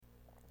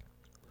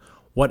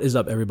What is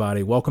up,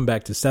 everybody? Welcome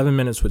back to 7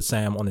 Minutes with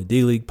Sam on the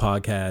D-League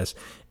podcast,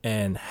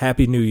 and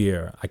Happy New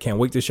Year. I can't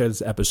wait to share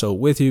this episode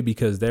with you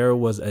because there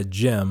was a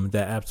gem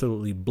that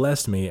absolutely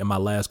blessed me in my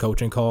last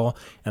coaching call,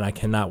 and I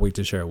cannot wait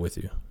to share it with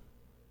you.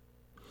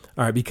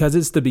 All right, because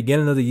it's the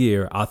beginning of the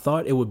year, I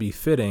thought it would be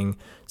fitting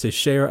to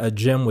share a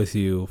gem with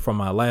you from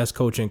my last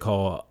coaching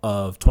call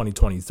of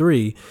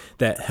 2023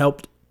 that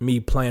helped me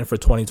plan for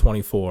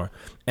 2024.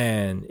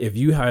 And if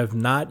you have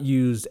not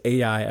used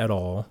AI at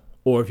all,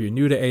 or if you're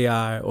new to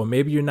AI, or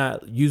maybe you're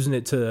not using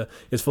it to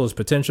its fullest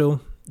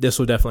potential, this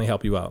will definitely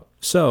help you out.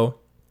 So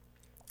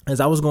as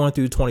I was going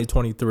through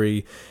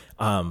 2023,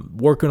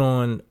 working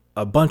on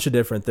a bunch of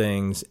different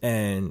things,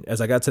 and as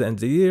I got to the end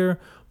of the year,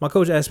 my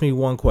coach asked me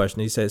one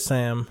question. He said,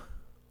 Sam,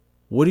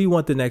 what do you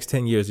want the next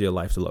 10 years of your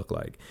life to look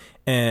like?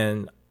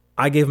 And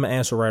I gave him an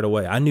answer right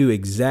away. I knew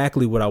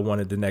exactly what I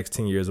wanted the next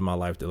 10 years of my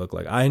life to look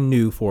like. I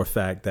knew for a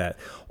fact that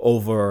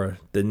over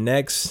the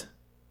next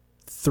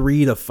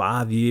 3 to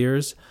 5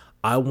 years,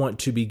 I want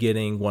to be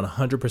getting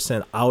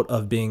 100% out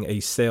of being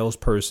a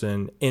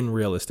salesperson in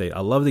real estate.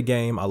 I love the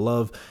game. I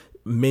love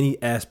many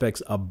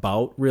aspects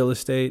about real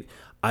estate.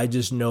 I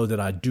just know that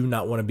I do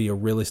not want to be a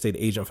real estate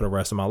agent for the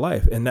rest of my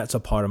life. And that's a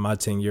part of my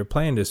 10-year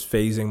plan, is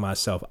phasing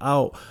myself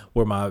out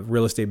where my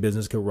real estate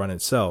business could run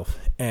itself.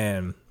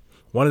 And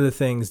one of the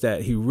things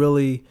that he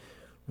really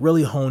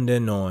honed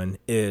in on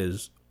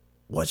is,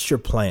 what's your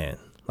plan?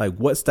 Like,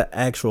 what's the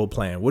actual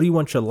plan? What do you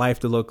want your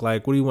life to look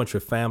like? What do you want your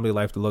family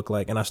life to look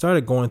like? And I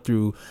started going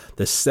through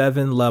the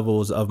 7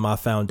 levels of my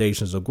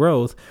foundations of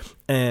growth.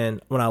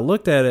 And when I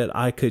looked at it,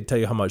 I could tell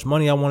you how much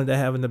money I wanted to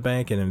have in the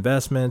bank and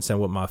investments and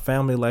what my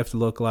family life to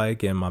look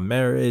like and my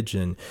marriage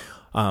and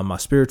my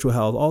spiritual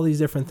health, all these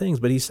different things.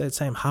 But he said,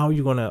 Sam, how are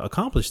you going to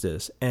accomplish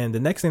this? And the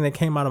next thing that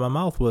came out of my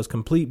mouth was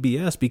complete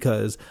BS,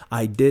 because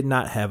I did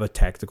not have a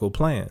tactical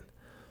plan.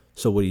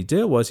 So what he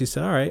did was he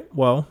said, all right,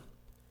 well,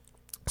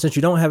 since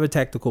you don't have a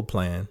tactical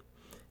plan,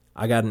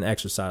 I got an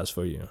exercise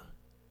for you.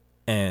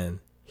 And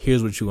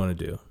here's what you want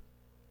to do.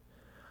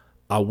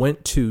 I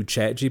went to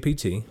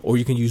ChatGPT, or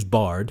you can use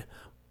Bard,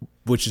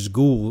 which is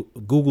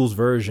Google's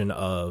version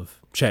of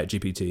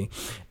ChatGPT.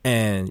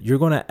 And you're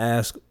going to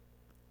ask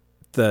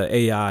the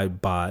AI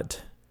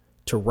bot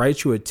to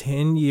write you a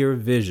 10-year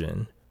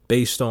vision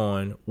based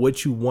on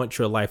what you want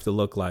your life to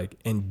look like,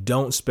 and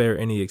don't spare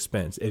any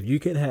expense. If you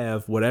could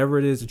have whatever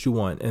it is that you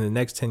want in the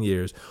next 10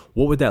 years,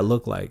 what would that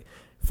look like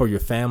for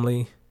your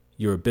family,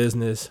 your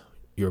business,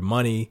 your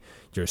money,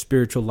 your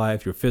spiritual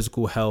life, your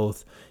physical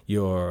health,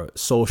 your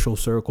social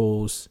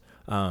circles,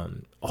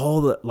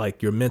 all the,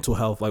 like, your mental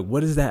health? Like,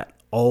 what does that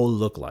all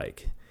look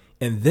like?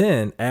 And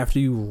then after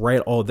you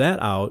write all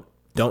that out,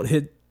 don't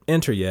hit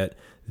enter yet,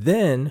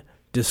 then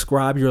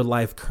describe your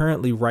life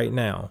currently right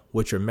now,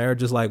 what your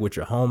marriage is like, what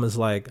your home is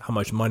like, how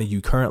much money you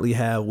currently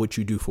have, what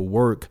you do for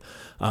work,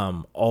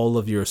 all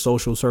of your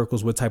social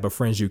circles, what type of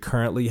friends you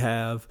currently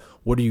have,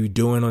 what are you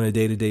doing on a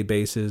day-to-day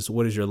basis,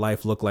 what does your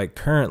life look like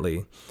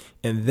currently?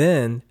 And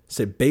then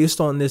say,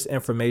 based on this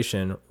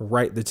information,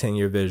 write the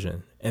 10-year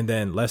vision. And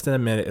then less than a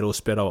minute, it'll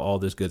spit out all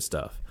this good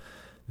stuff.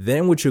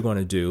 Then what you're going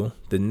to do,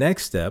 the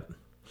next step,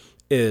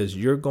 is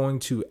you're going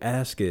to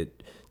ask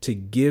it to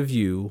give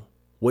you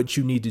what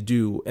you need to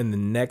do in the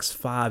next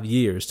 5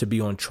 years to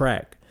be on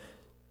track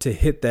to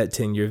hit that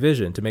 10-year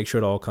vision, to make sure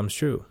it all comes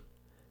true.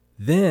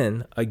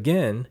 Then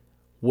again,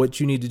 what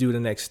you need to do the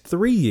next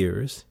 3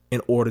 years in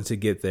order to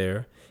get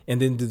there,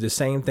 and then do the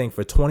same thing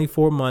for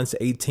 24 months,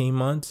 18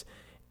 months,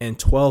 and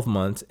 12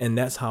 months. And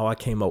that's how I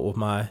came up with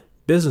my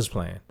business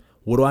plan.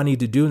 What do I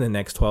need to do in the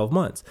next 12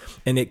 months?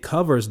 And it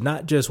covers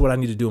not just what I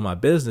need to do in my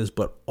business,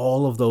 but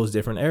all of those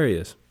different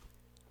areas.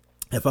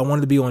 If I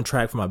wanted to be on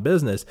track for my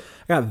business,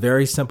 I got a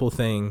very simple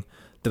thing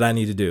that I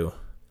need to do.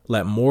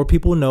 Let more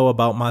people know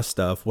about my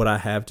stuff, what I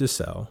have to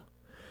sell.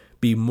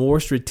 Be more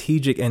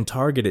strategic and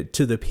targeted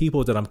to the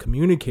people that I'm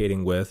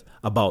communicating with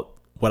about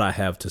what I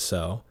have to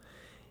sell.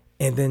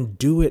 And then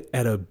do it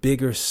at a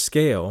bigger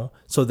scale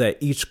so that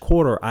each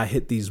quarter I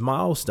hit these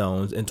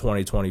milestones in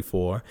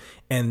 2024,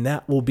 and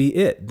that will be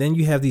it. Then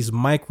you have these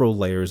micro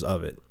layers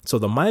of it. So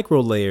the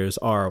micro layers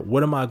are,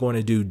 what am I going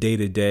to do day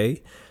to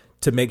day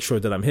to make sure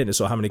that I'm hitting it?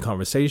 So how many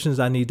conversations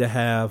I need to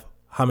have,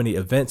 how many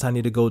events I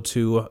need to go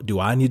to, do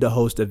I need to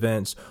host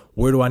events,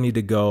 where do I need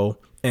to go,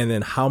 and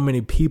then how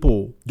many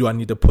people do I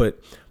need to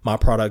put my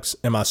products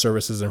and my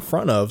services in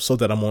front of so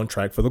that I'm on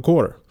track for the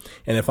quarter.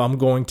 And if I'm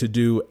going to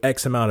do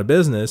X amount of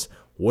business,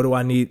 what do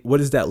I need? What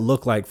does that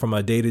look like from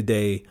a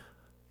day-to-day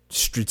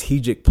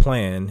strategic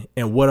plan,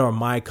 and what are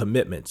my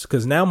commitments?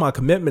 Because now my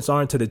commitments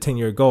aren't to the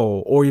 10-year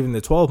goal or even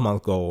the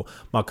 12-month goal.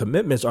 My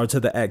commitments are to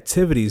the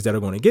activities that are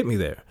going to get me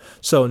there.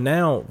 So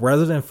now,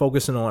 rather than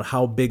focusing on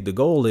how big the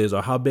goal is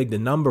or how big the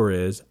number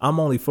is, I'm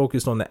only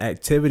focused on the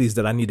activities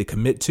that I need to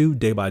commit to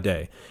day by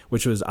day,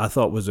 which I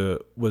thought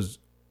was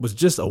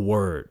just a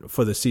word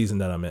for the season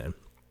that I'm in.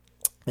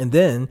 And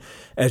then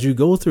as you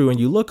go through and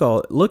you look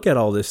at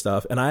all this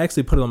stuff, and I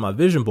actually put it on my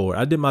vision board.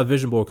 I did my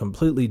vision board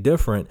completely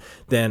different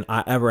than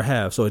I ever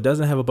have. So it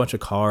doesn't have a bunch of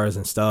cars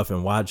and stuff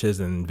and watches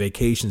and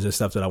vacations and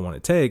stuff that I want to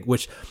take,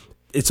 which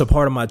it's a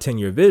part of my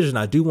 10-year vision.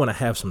 I do want to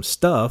have some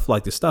stuff,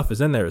 like the stuff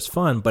is in there, it's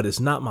fun, but it's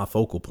not my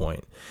focal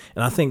point.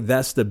 And I think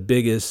that's the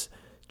biggest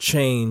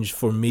change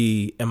for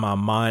me in my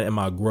mind and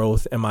my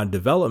growth and my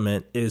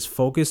development, is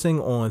focusing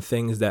on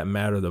things that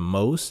matter the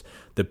most,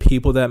 the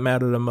people that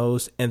matter the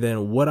most, and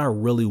then what I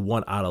really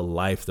want out of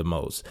life the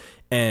most.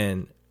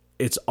 And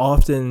it's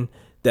often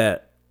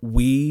that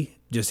we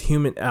just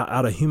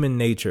out of human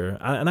nature,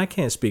 and I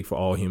can't speak for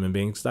all human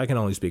beings, I can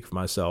only speak for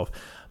myself.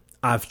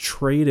 I've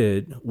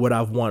traded what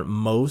I want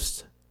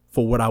most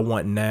for what I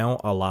want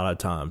now a lot of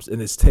times.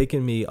 And it's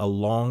taken me a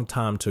long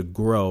time to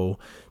grow,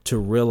 to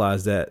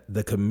realize that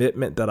the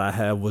commitment that I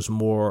have was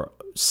more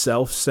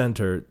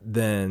self-centered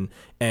than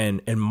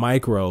and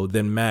micro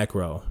than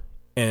macro.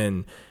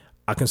 And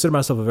I consider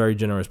myself a very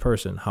generous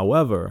person.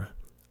 However,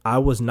 I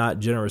was not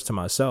generous to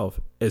myself.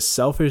 As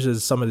selfish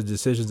as some of the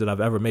decisions that I've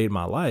ever made in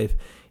my life,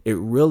 it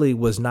really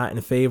was not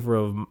in favor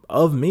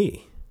of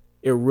me.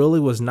 It really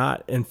was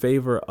not in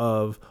favor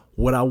of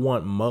what I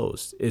want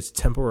most. It's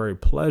temporary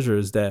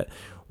pleasures that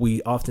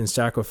we often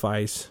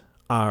sacrifice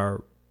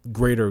our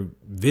greater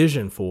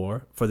vision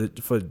for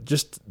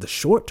just the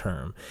short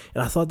term.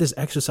 And I thought this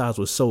exercise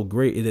was so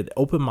great. It had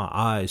opened my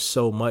eyes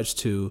so much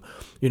to,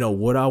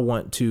 what do I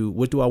want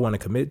to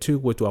commit to?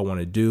 What do I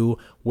want to do?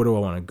 Where do I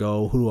want to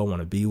go? Who do I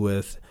want to be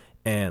with?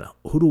 And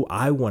who do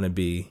I want to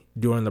be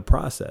during the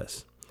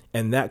process?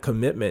 And that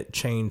commitment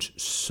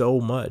changed so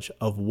much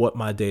of what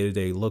my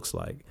day-to-day looks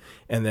like.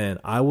 And then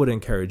I would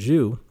encourage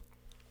you,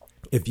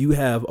 if you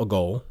have a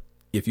goal,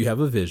 if you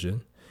have a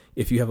vision,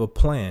 if you have a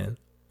plan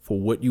for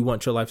what you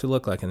want your life to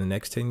look like in the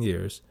next 10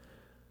 years,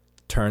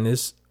 turn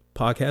this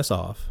podcast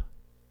off,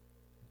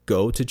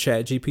 go to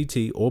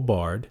ChatGPT or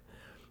Bard,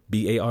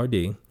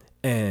 B-A-R-D,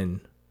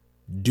 and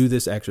do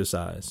this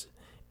exercise.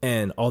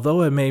 And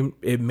although it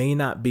may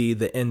not be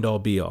the end all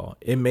be all,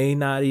 it may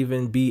not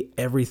even be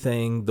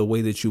everything the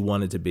way that you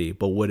want it to be,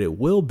 but what it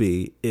will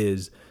be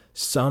is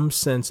some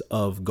sense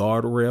of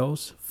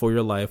guardrails for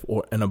your life,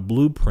 and a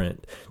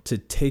blueprint to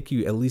take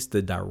you at least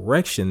the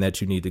direction that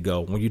you need to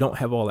go when you don't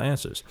have all the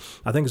answers.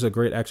 I think it's a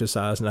great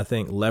exercise, and I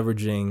think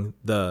leveraging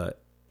the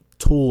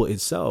tool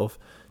itself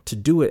to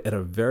do it at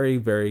a very,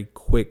 very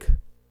quick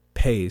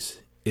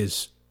pace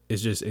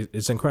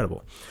it's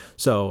incredible.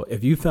 So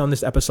if you found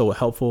this episode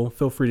helpful,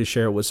 feel free to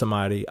share it with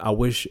somebody. I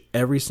wish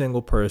every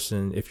single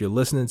person, if you're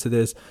listening to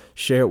this,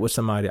 share it with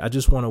somebody. I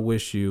just want to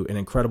wish you an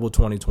incredible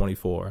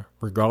 2024,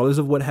 regardless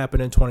of what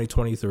happened in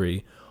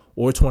 2023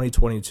 or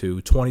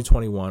 2022,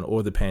 2021,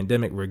 or the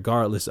pandemic.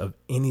 Regardless of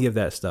any of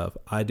that stuff,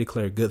 I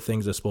declare good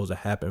things are supposed to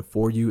happen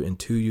for you and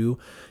to you.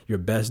 Your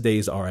best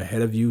days are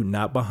ahead of you,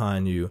 not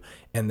behind you,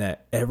 and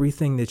that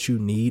everything that you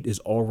need is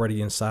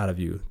already inside of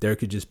you. There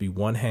could just be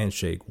one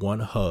handshake, one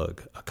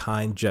hug, a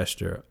kind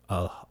gesture,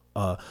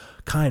 a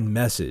kind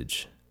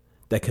message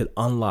that could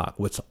unlock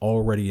what's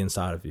already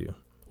inside of you,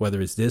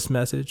 whether it's this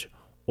message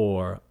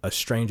or a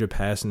stranger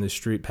passing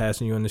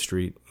you in the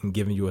street and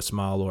giving you a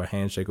smile or a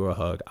handshake or a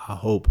hug. I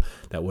hope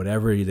that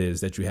whatever it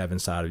is that you have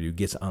inside of you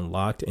gets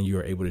unlocked and you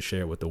are able to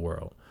share it with the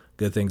world.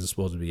 Good things are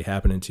supposed to be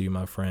happening to you,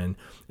 my friend.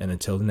 And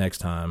until the next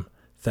time,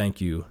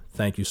 thank you.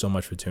 Thank you so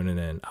much for tuning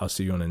in. I'll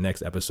see you on the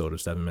next episode of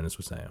 7 Minutes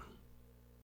with Sam.